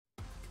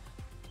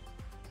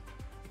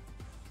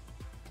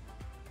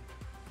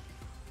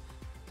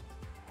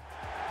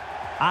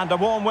And a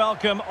warm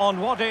welcome on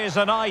what is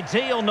an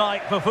ideal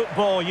night for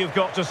football, you've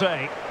got to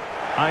say.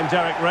 I'm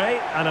Derek Ray,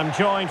 and I'm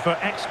joined for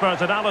expert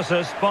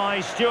analysis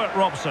by Stuart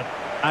Robson.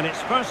 And it's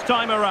first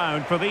time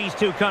around for these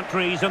two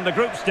countries in the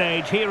group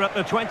stage here at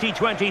the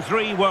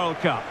 2023 World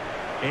Cup.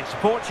 It's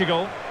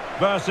Portugal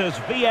versus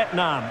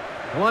Vietnam.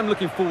 Well, I'm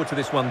looking forward to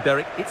this one,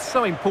 Derek. It's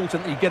so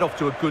important that you get off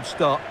to a good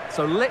start.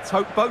 So let's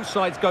hope both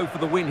sides go for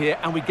the win here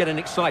and we get an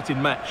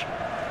exciting match.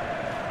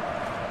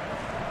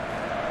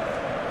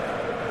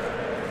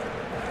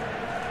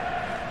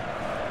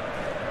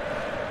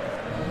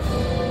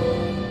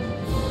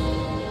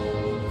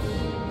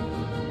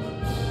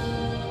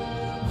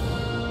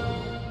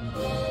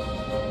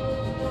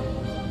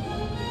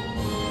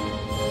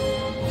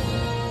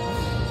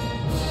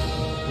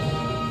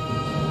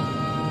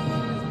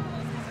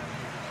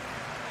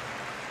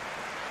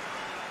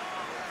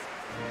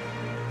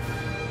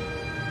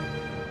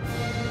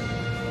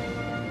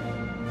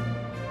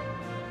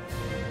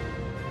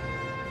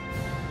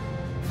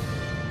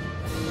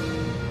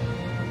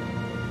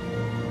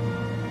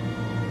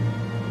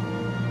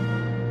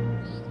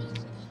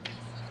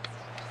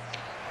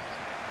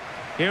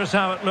 Here's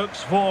how it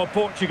looks for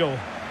Portugal.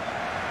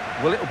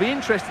 Well, it'll be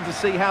interesting to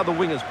see how the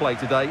wingers play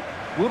today.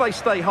 Will they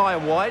stay high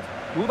and wide?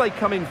 Will they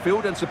come in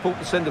field and support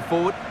the centre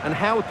forward? And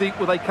how deep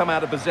will they come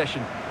out of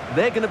possession?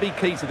 They're going to be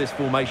key to this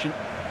formation.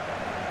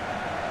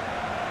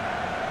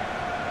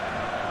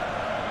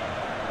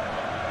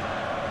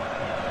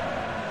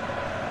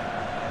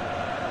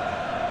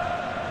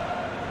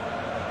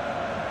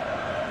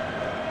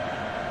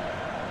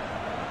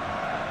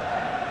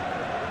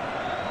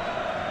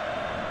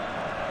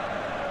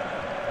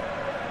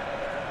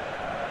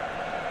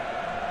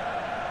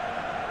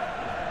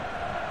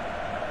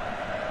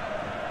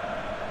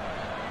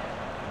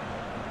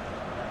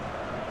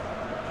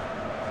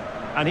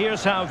 And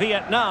here's how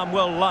Vietnam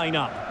will line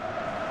up.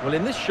 Well,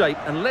 in this shape,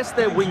 unless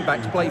their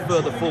wing-backs play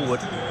further forward,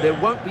 there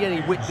won't be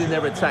any width in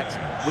their attacks,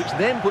 which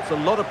then puts a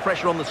lot of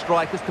pressure on the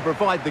strikers to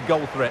provide the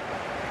goal threat.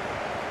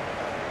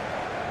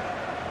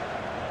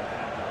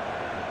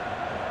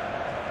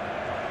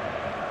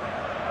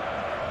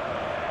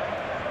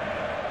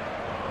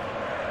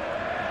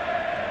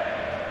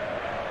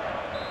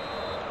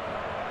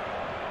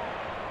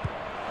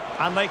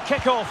 And they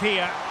kick off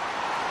here.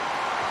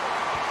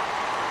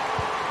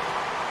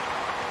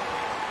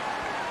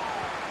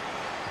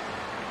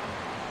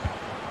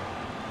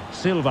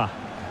 Silva.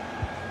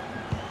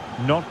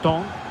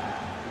 Norton.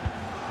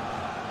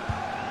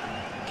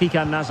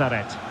 Kika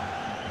Nazaret.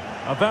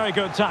 A very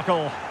good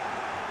tackle.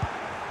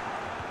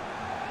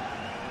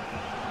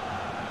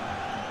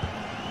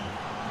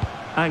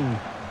 Ang.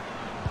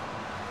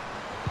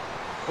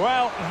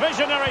 Well,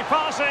 visionary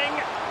passing.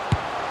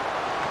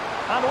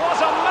 And what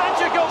a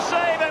magical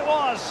save it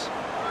was.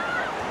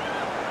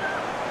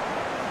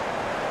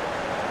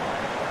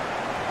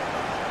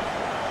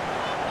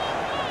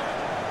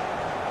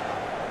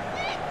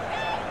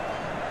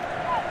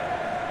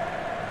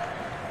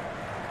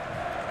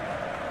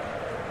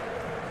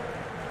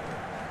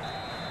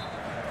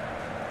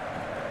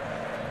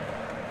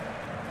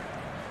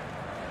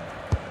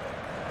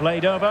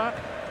 Played over,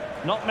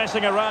 not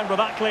messing around with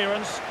that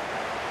clearance.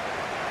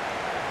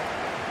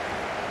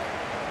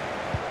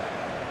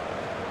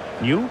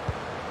 New.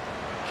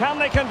 Can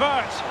they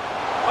convert?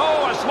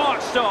 Oh, a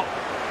smart stop.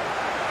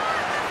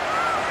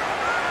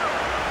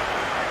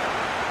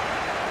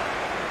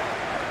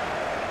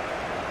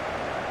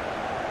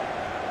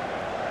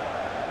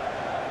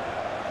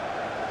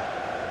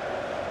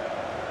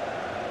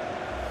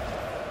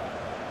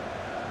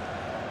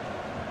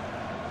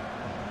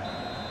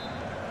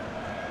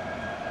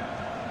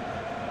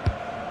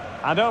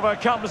 And over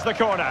comes the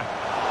corner.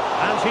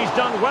 And she's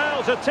done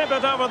well to tip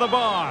it over the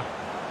bar.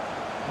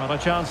 Well, a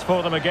chance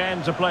for them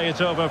again to play it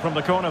over from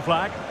the corner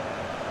flag.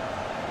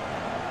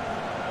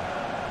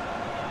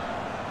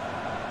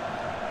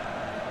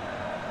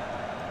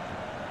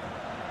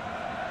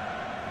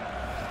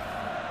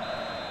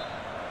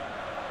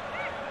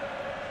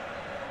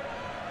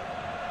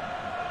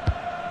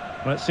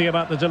 Let's see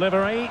about the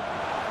delivery.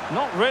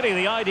 Not really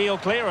the ideal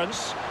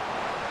clearance.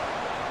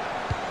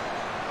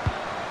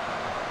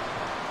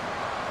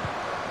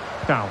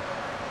 Now,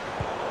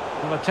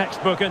 well, a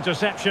textbook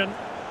interception.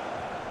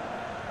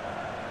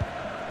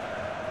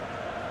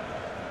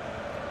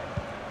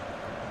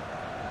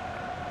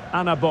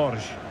 Ana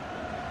Borges.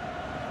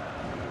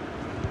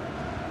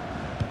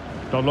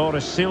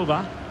 Dolores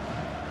Silva.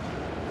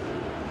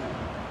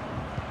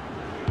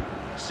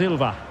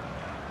 Silva.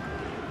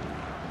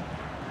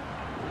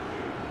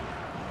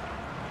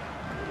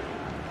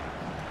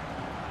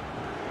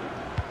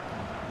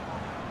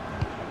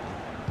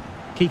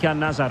 Kika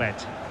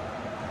Nazaret.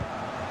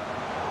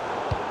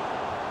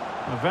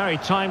 A very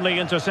timely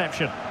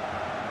interception.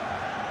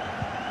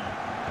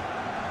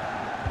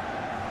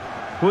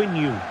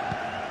 Quinyu.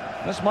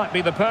 This might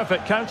be the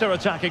perfect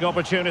counter-attacking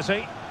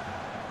opportunity.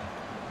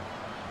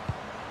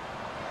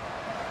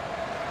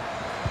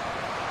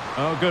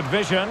 Oh, good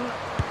vision.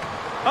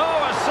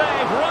 Oh, a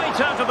save right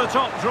out of the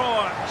top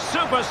drawer.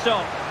 Super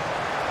stop.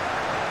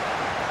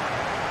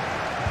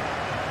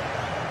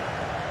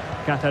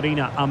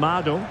 Catarina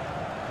Amado.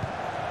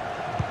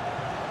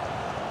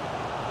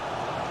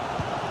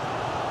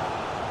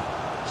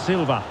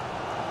 Silva.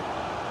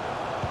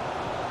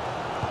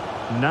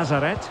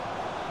 Nazareth.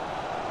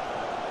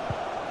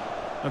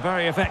 A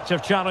very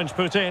effective challenge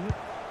put in.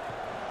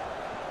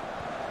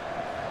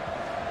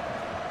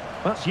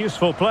 That's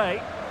useful play.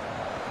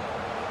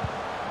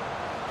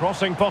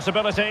 Crossing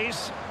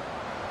possibilities.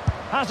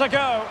 Has a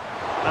go.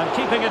 And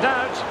keeping it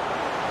out.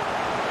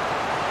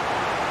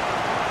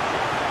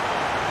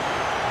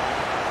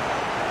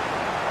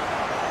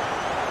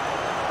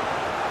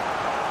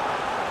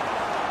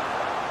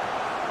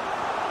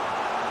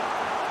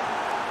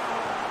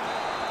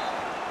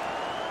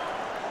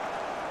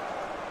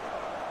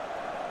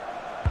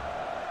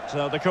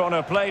 So the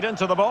corner played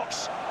into the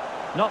box.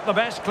 Not the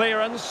best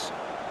clearance.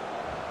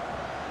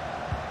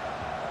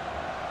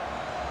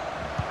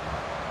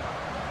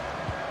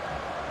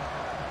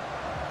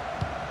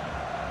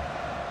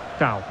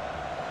 Now,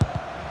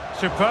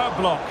 superb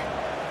block.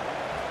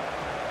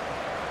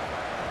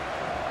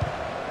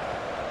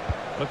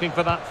 Looking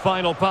for that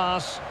final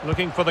pass,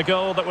 looking for the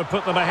goal that would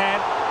put them ahead.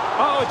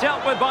 Oh,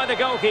 dealt with by the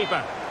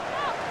goalkeeper.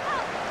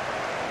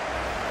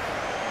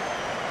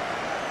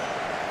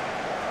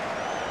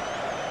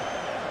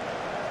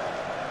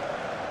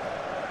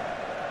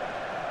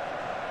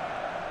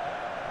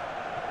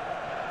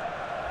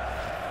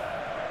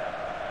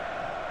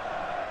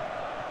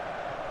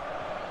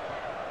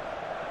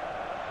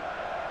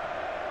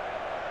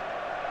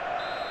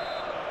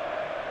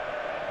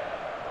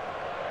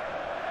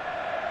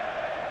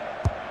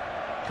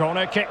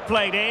 Corner kick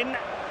played in.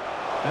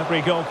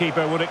 Every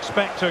goalkeeper would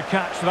expect to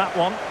catch that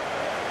one.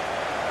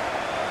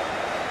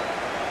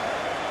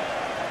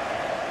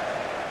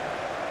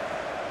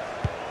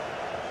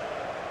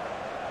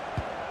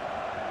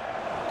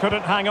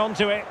 Couldn't hang on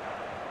to it.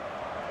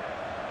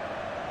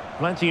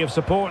 Plenty of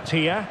support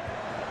here.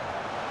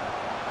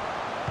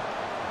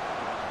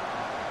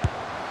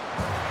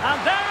 And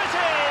there it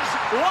is,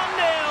 1-0.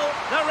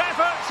 Their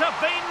efforts have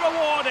been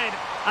rewarded.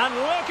 And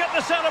look at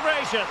the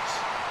celebrations.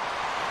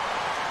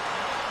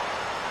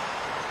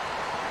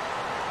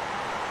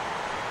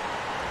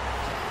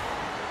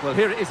 Well,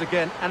 here it is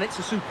again, and it's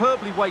a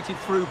superbly weighted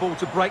through ball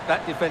to break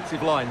that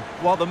defensive line.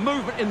 While the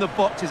movement in the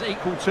box is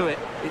equal to it,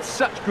 it's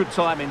such good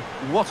timing.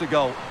 What a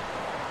goal.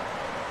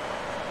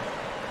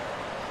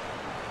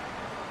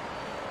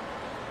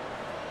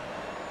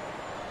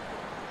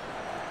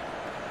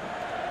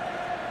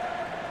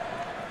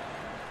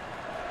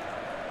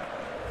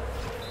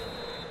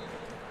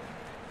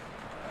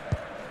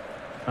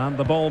 And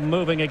the ball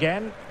moving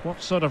again.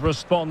 What sort of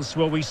response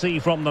will we see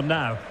from them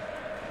now?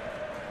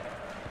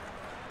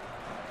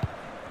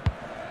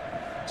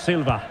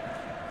 Silva.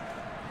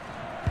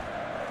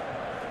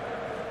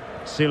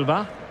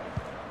 Silva.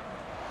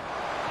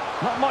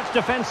 Not much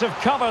defensive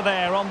cover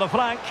there on the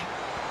flank.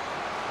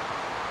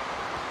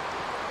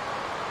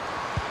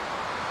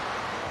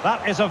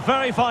 That is a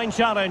very fine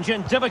challenge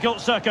in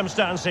difficult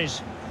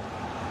circumstances.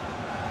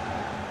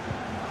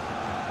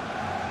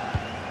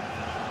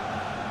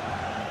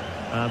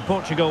 And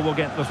Portugal will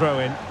get the throw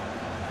in.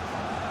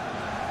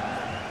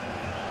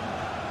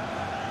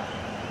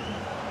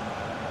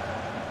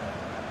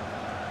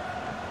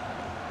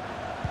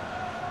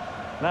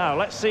 Now,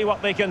 let's see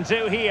what they can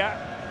do here.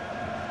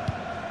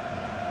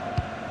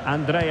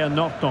 Andrea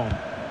Norton.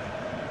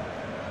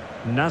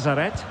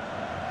 Nazareth.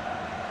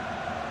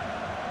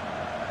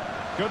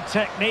 Good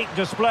technique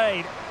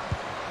displayed.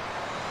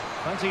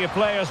 Plenty of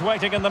players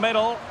waiting in the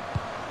middle.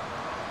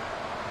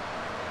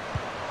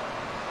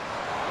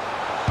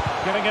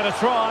 Giving it a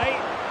try.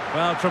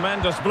 Well,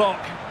 tremendous block.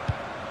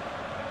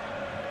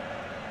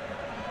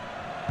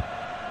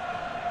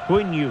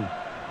 Guinyu.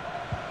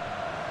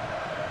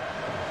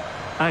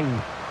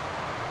 Ang.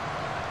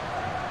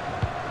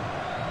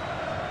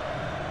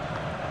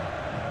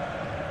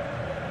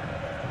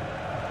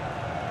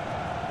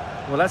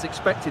 Well, as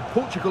expected,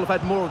 Portugal have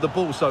had more of the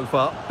ball so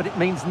far, but it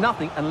means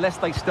nothing unless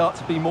they start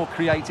to be more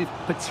creative,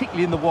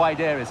 particularly in the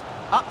wide areas.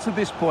 Up to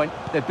this point,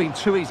 they've been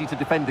too easy to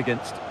defend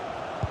against.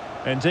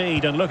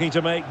 Indeed, and looking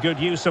to make good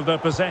use of their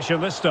possession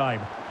this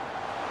time.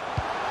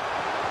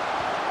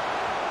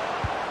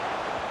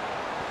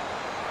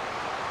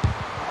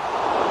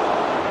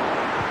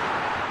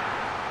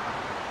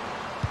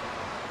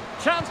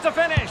 Chance to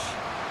finish.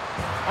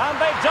 And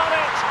they've done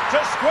it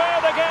to square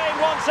the game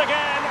once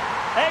again.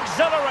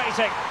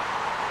 Exhilarating.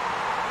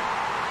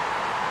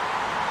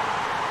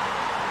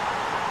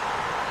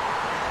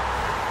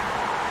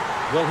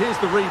 Well, here's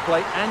the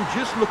replay, and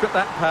just look at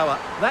that power.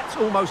 That's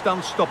almost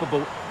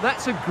unstoppable.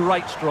 That's a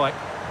great strike.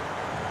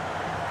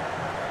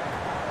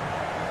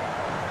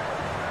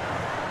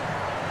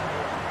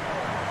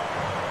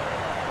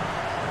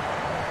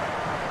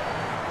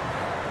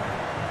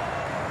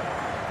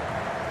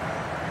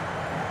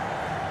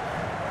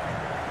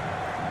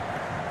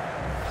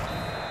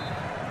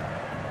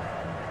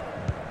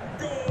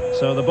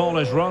 So the ball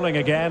is rolling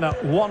again at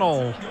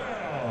 1-1.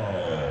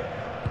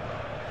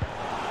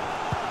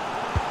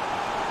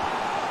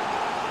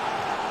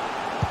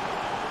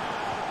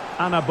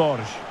 Ana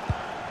Borges.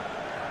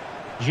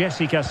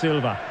 Jessica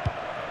Silva.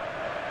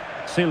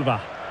 Silva.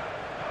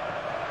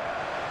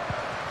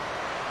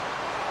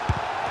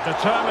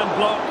 Determined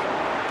block.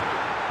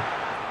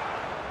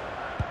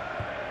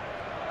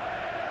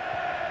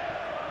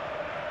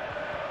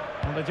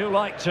 And they do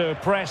like to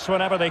press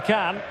whenever they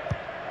can.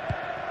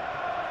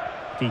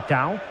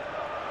 Titao.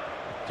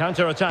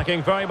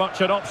 Counter-attacking, very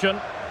much an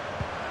option.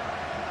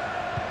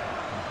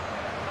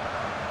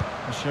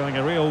 Showing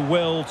a real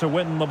will to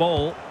win the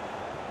ball.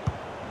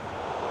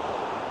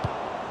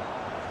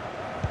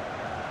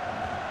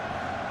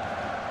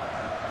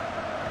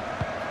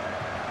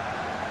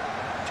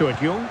 To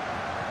it, Jung.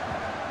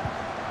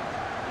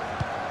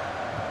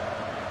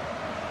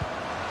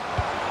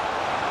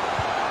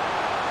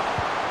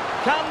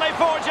 Can they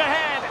forge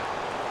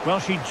ahead? Well,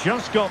 she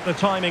just got the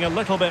timing a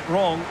little bit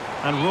wrong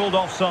and ruled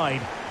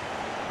offside.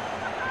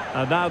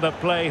 And now that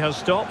play has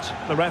stopped,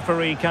 the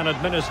referee can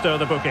administer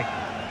the booking.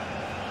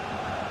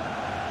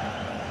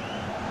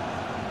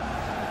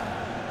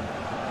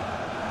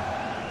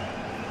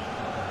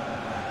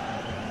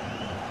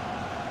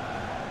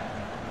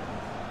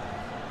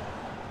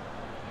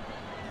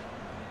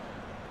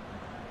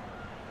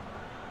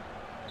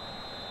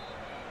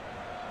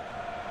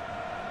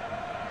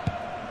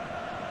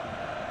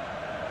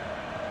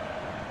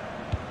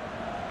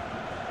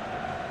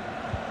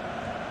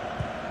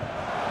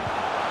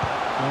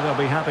 Well,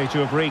 they'll be happy to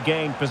have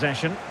regained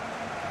possession.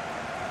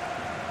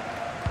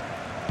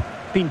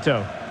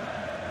 Pinto.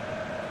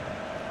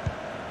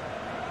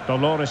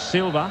 Dolores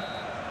Silva.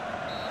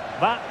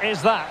 That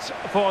is that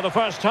for the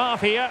first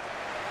half here.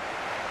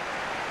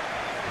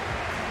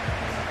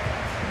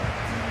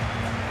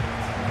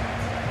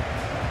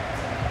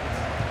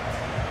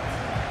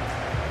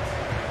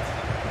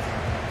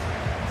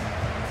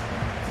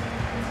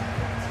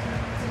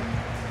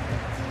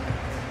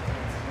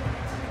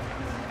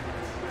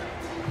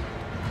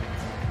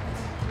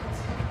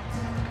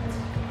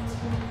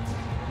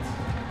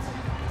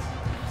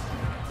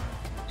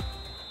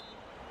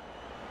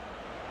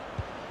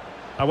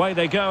 Away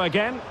they go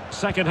again.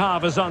 Second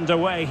half is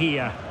underway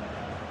here.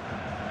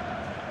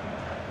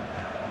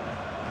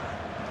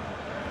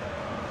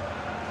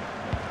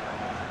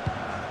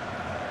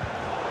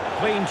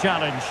 Clean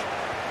challenge.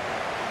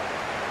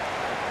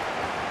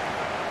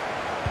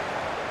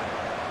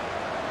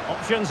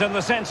 Options in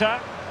the centre.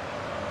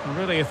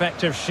 Really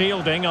effective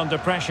shielding under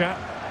pressure.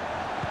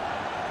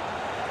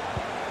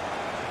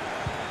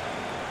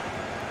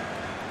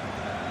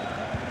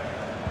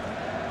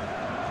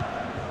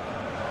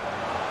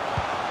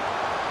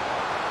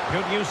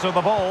 Good use of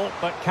the ball,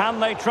 but can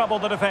they trouble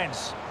the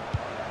defence?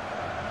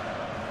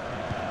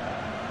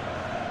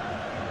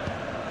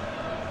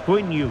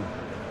 Guinyu.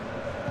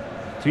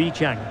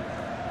 Chang.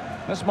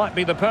 This might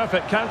be the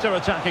perfect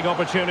counter-attacking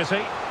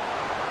opportunity.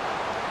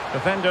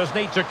 Defenders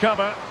need to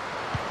cover.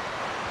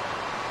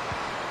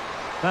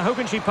 Now who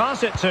can she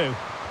pass it to?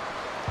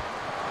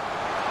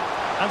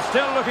 And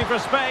still looking for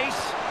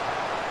space.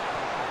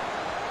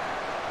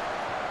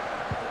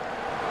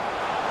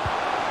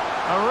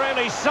 A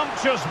really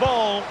sumptuous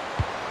ball.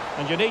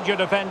 And you need your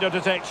defender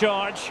to take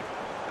charge.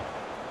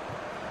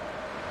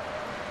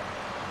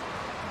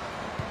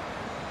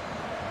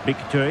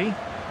 Victory.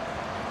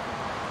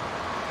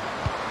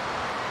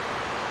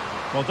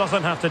 Well,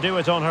 doesn't have to do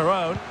it on her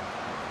own.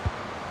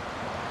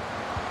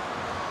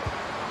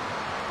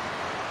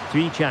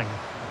 Chang.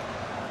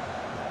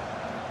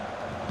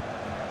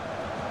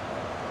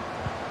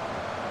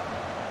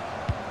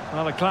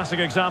 Well, a classic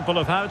example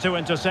of how to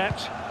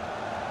intercept.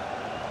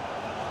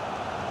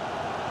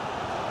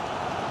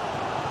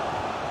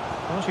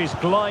 Well, she's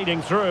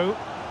gliding through.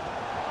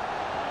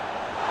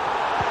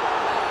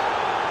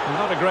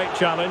 Not a great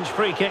challenge.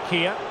 Free kick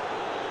here.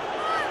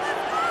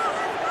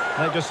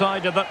 They've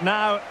decided that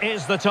now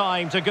is the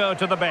time to go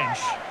to the bench.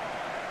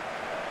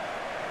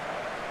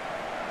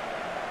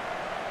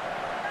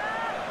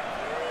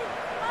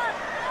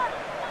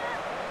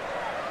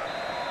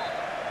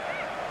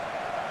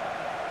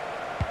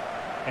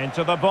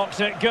 Into the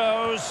box it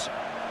goes.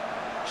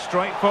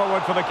 Straight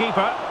forward for the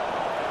keeper.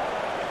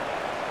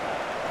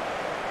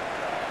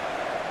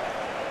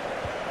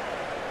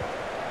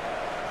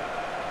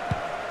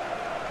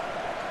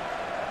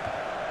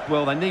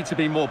 Well, they need to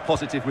be more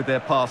positive with their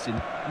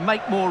passing,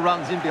 make more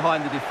runs in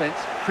behind the defence,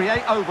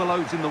 create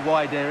overloads in the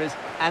wide areas,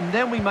 and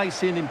then we may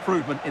see an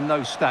improvement in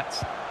those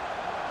stats.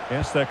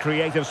 Yes, their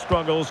creative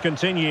struggles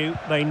continue.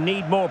 They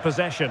need more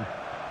possession.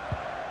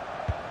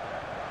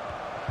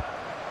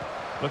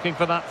 Looking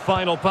for that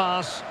final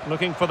pass,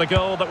 looking for the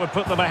goal that would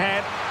put them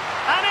ahead.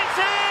 And it's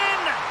in!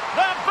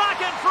 They're back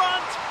in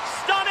front!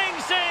 Stunning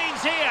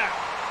scenes here!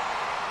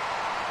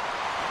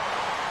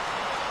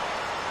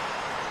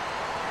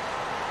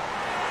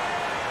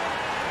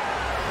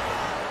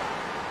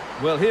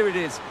 Well, here it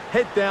is.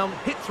 Head down,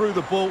 hit through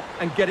the ball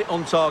and get it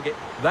on target.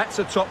 That's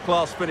a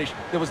top-class finish.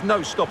 There was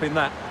no stopping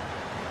that.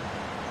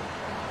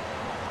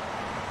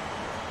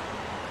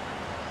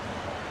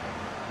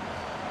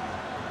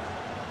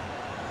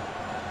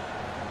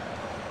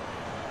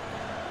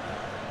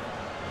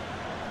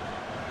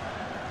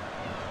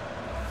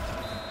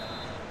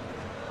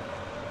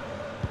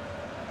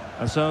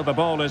 And so the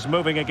ball is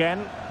moving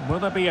again. Will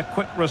there be a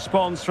quick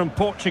response from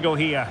Portugal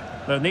here?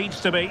 There needs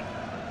to be.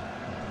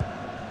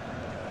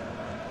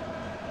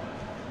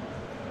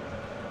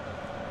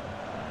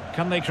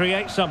 Can they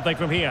create something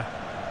from here?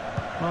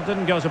 Well,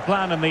 didn't go to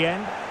plan in the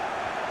end.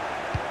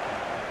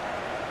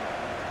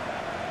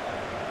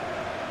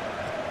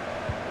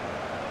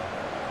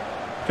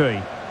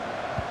 Kui.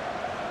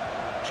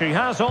 She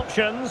has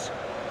options.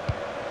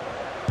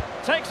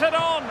 Takes it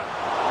on.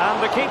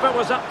 And the keeper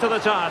was up to the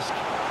task.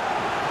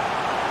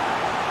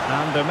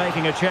 And they're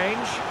making a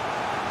change.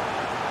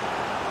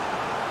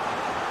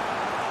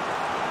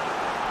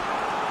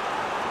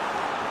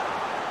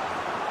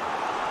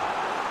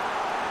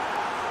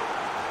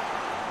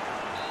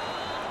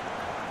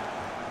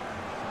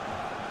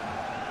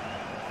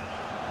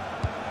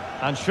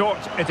 And short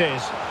it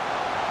is.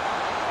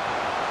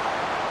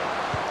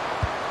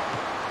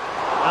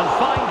 And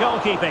fine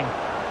goalkeeping.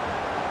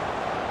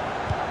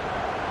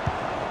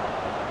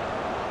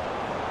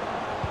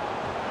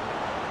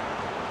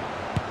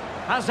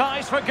 Has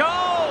eyes for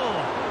goal!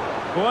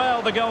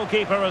 Well, the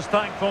goalkeeper is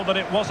thankful that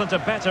it wasn't a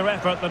better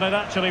effort than it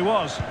actually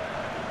was.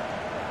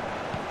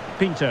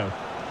 Pinto.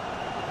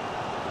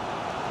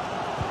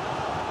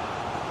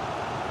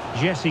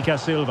 Jessica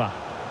Silva.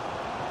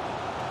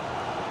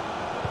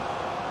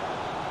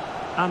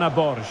 Ana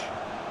Borges.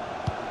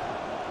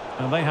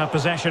 And they have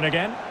possession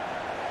again.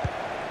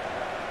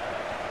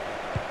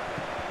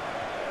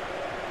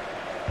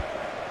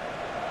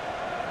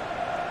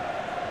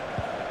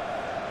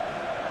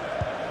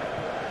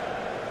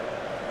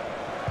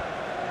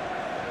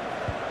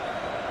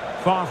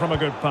 Far from a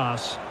good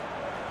pass.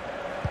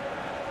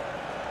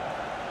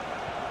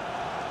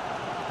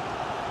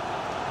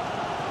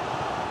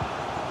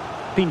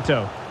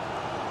 Pinto.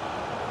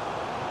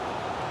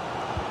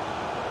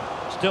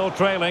 Still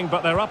trailing,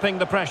 but they're upping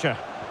the pressure.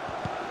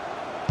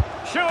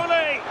 Surely!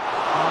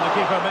 And the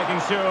keeper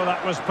making sure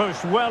that was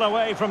pushed well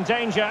away from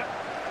danger.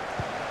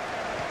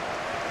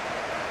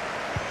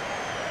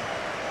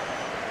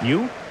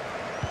 Yu.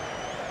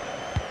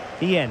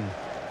 Ian.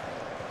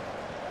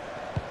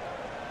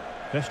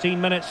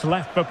 15 minutes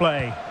left for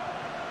play.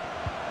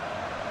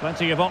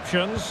 Plenty of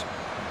options.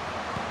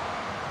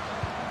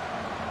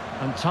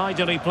 And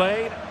tidily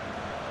played.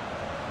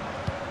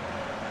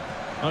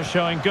 Well,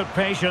 showing good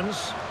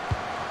patience.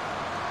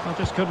 I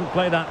just couldn't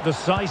play that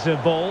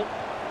decisive ball.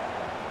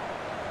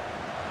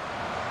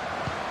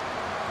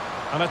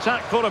 An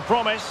attack full of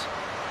promise.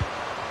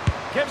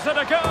 Gives it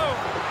a go.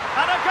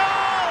 And a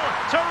goal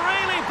to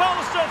really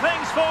bolster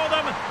things for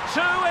them.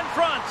 2 in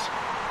front.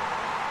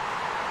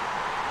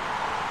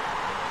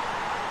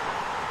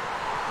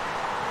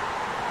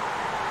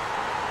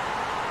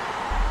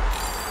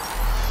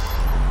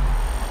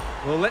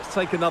 Well, let's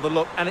take another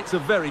look, and it's a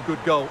very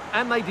good goal.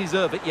 And they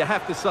deserve it, you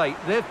have to say.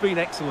 They've been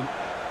excellent.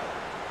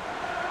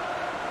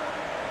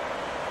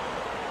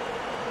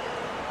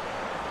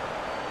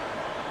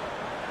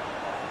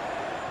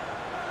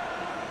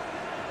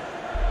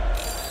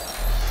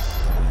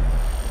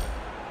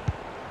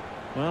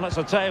 Well, it's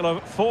a tale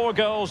of 4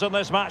 goals in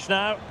this match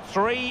now.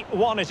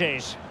 3-1 it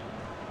is.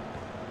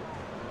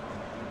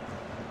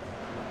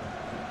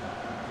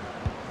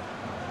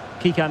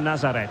 Kika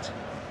Nazaret.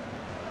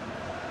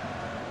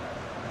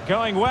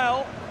 Going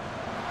well.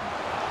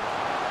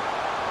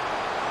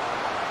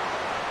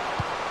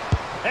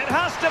 It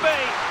has to be.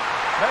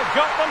 They've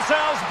got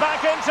themselves back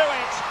into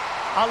it.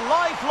 A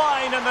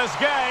lifeline in this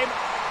game,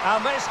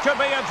 and this could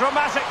be a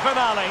dramatic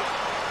finale.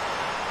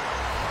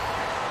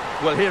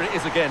 Well, here it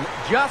is again.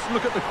 Just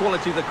look at the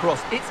quality of the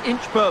cross. It's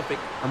inch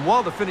perfect, and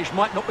while the finish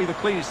might not be the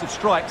cleanest of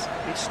strikes,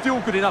 it's still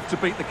good enough to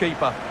beat the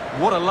keeper.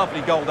 What a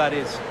lovely goal that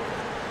is.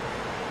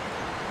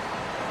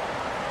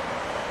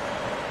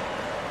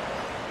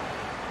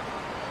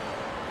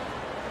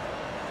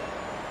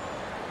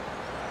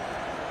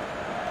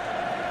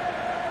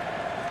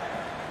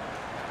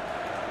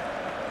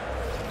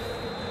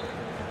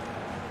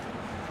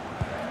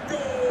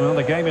 Well,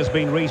 the game has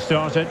been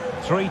restarted.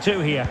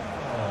 3-2 here.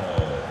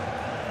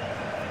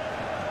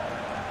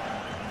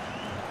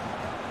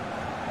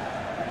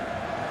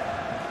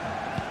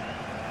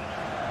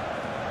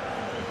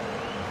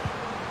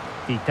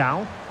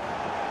 Itao.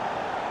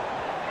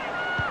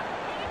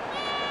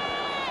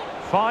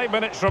 5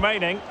 minutes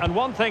remaining, and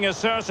one thing is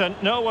certain,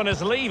 no one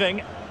is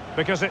leaving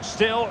because it's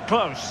still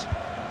close.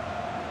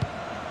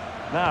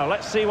 Now,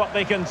 let's see what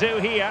they can do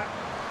here.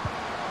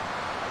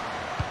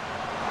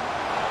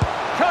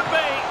 Could be.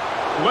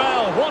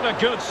 Well, what a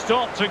good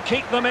stop to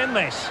keep them in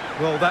this.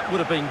 Well, that would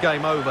have been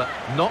game over.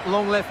 Not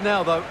long left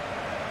now, though.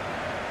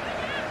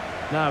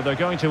 Now, they're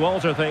going to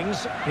alter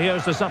things.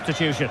 Here's the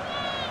substitution.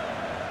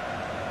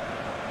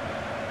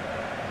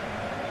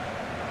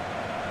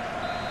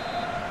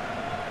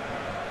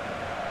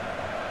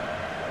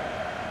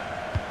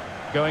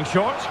 Going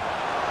short.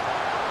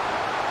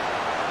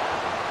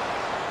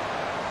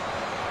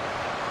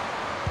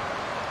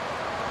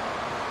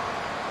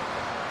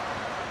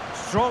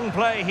 Strong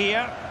play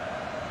here.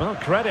 Well,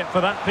 credit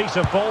for that piece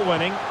of ball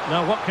winning.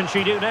 Now what can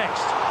she do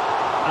next?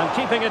 And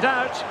keeping it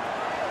out.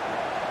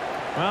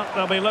 Well,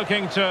 they'll be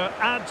looking to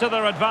add to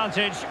their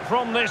advantage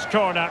from this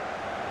corner.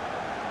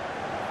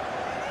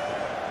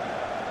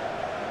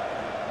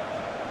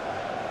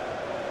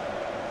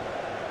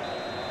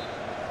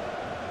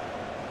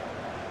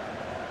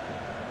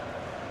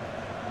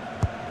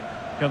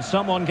 Can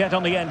someone get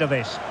on the end of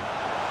this?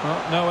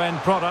 Well, no end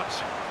product.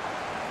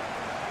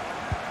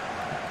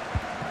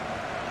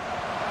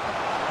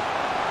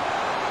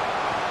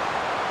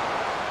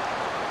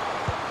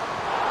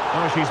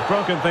 Oh, she's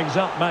broken things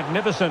up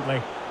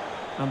magnificently.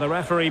 And the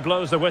referee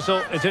blows the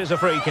whistle. It is a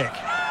free kick.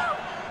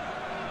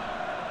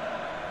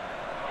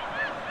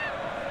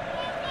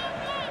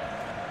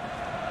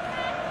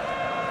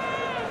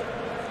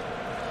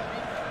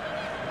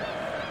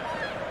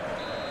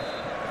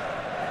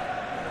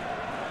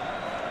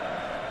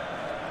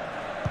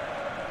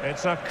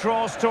 It's a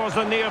cross towards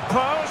the near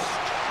post.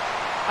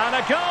 And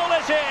a goal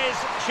it is.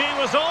 She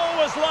was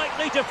always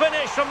likely to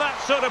finish from that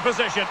sort of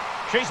position.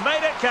 She's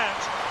made it count.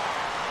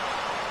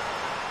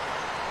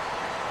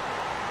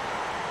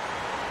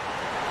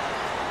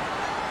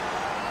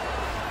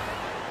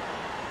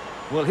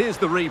 Well, here's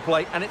the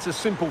replay, and it's a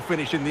simple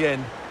finish in the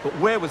end. But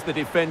where was the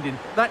defending?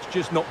 That's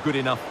just not good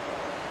enough.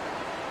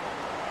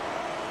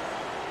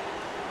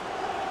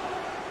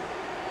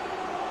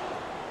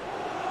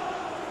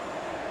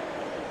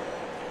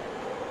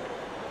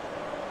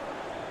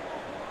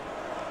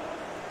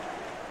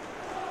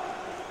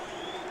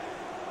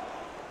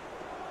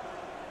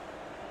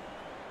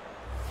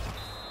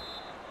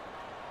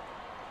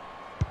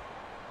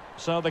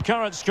 So the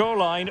current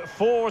scoreline,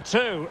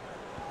 4-2.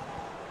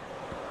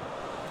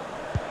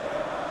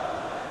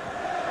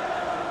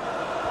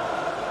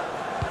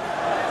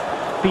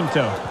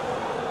 Pinto.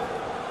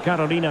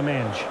 Carolina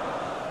Menge.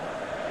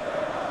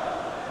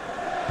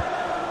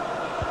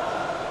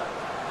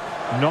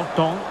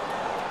 Norton.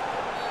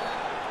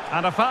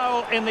 And a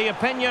foul in the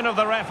opinion of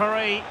the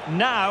referee.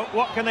 Now,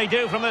 what can they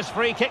do from this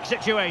free kick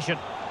situation?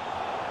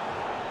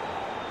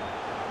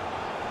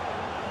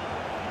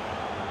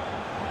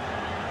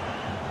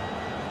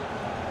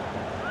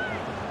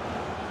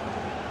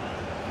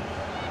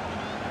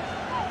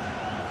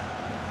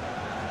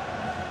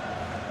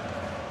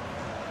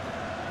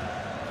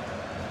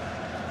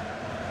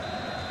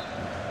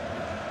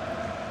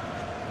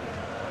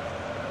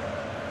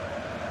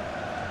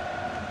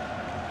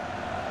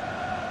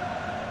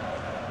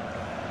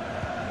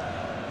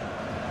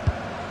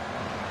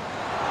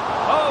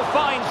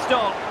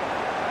 Stop.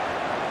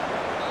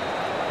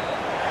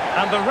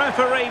 And the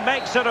referee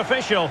makes it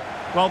official.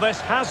 Well,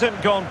 this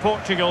hasn't gone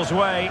Portugal's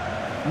way.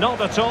 Not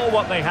at all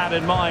what they had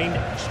in mind.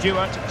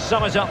 Stuart,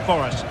 sum it up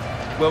for us.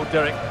 Well,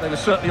 Derek, they were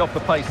certainly off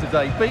the pace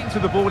today. Beaten to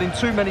the ball in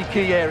too many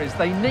key areas.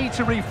 They need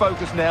to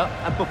refocus now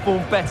and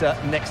perform better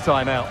next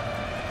time out.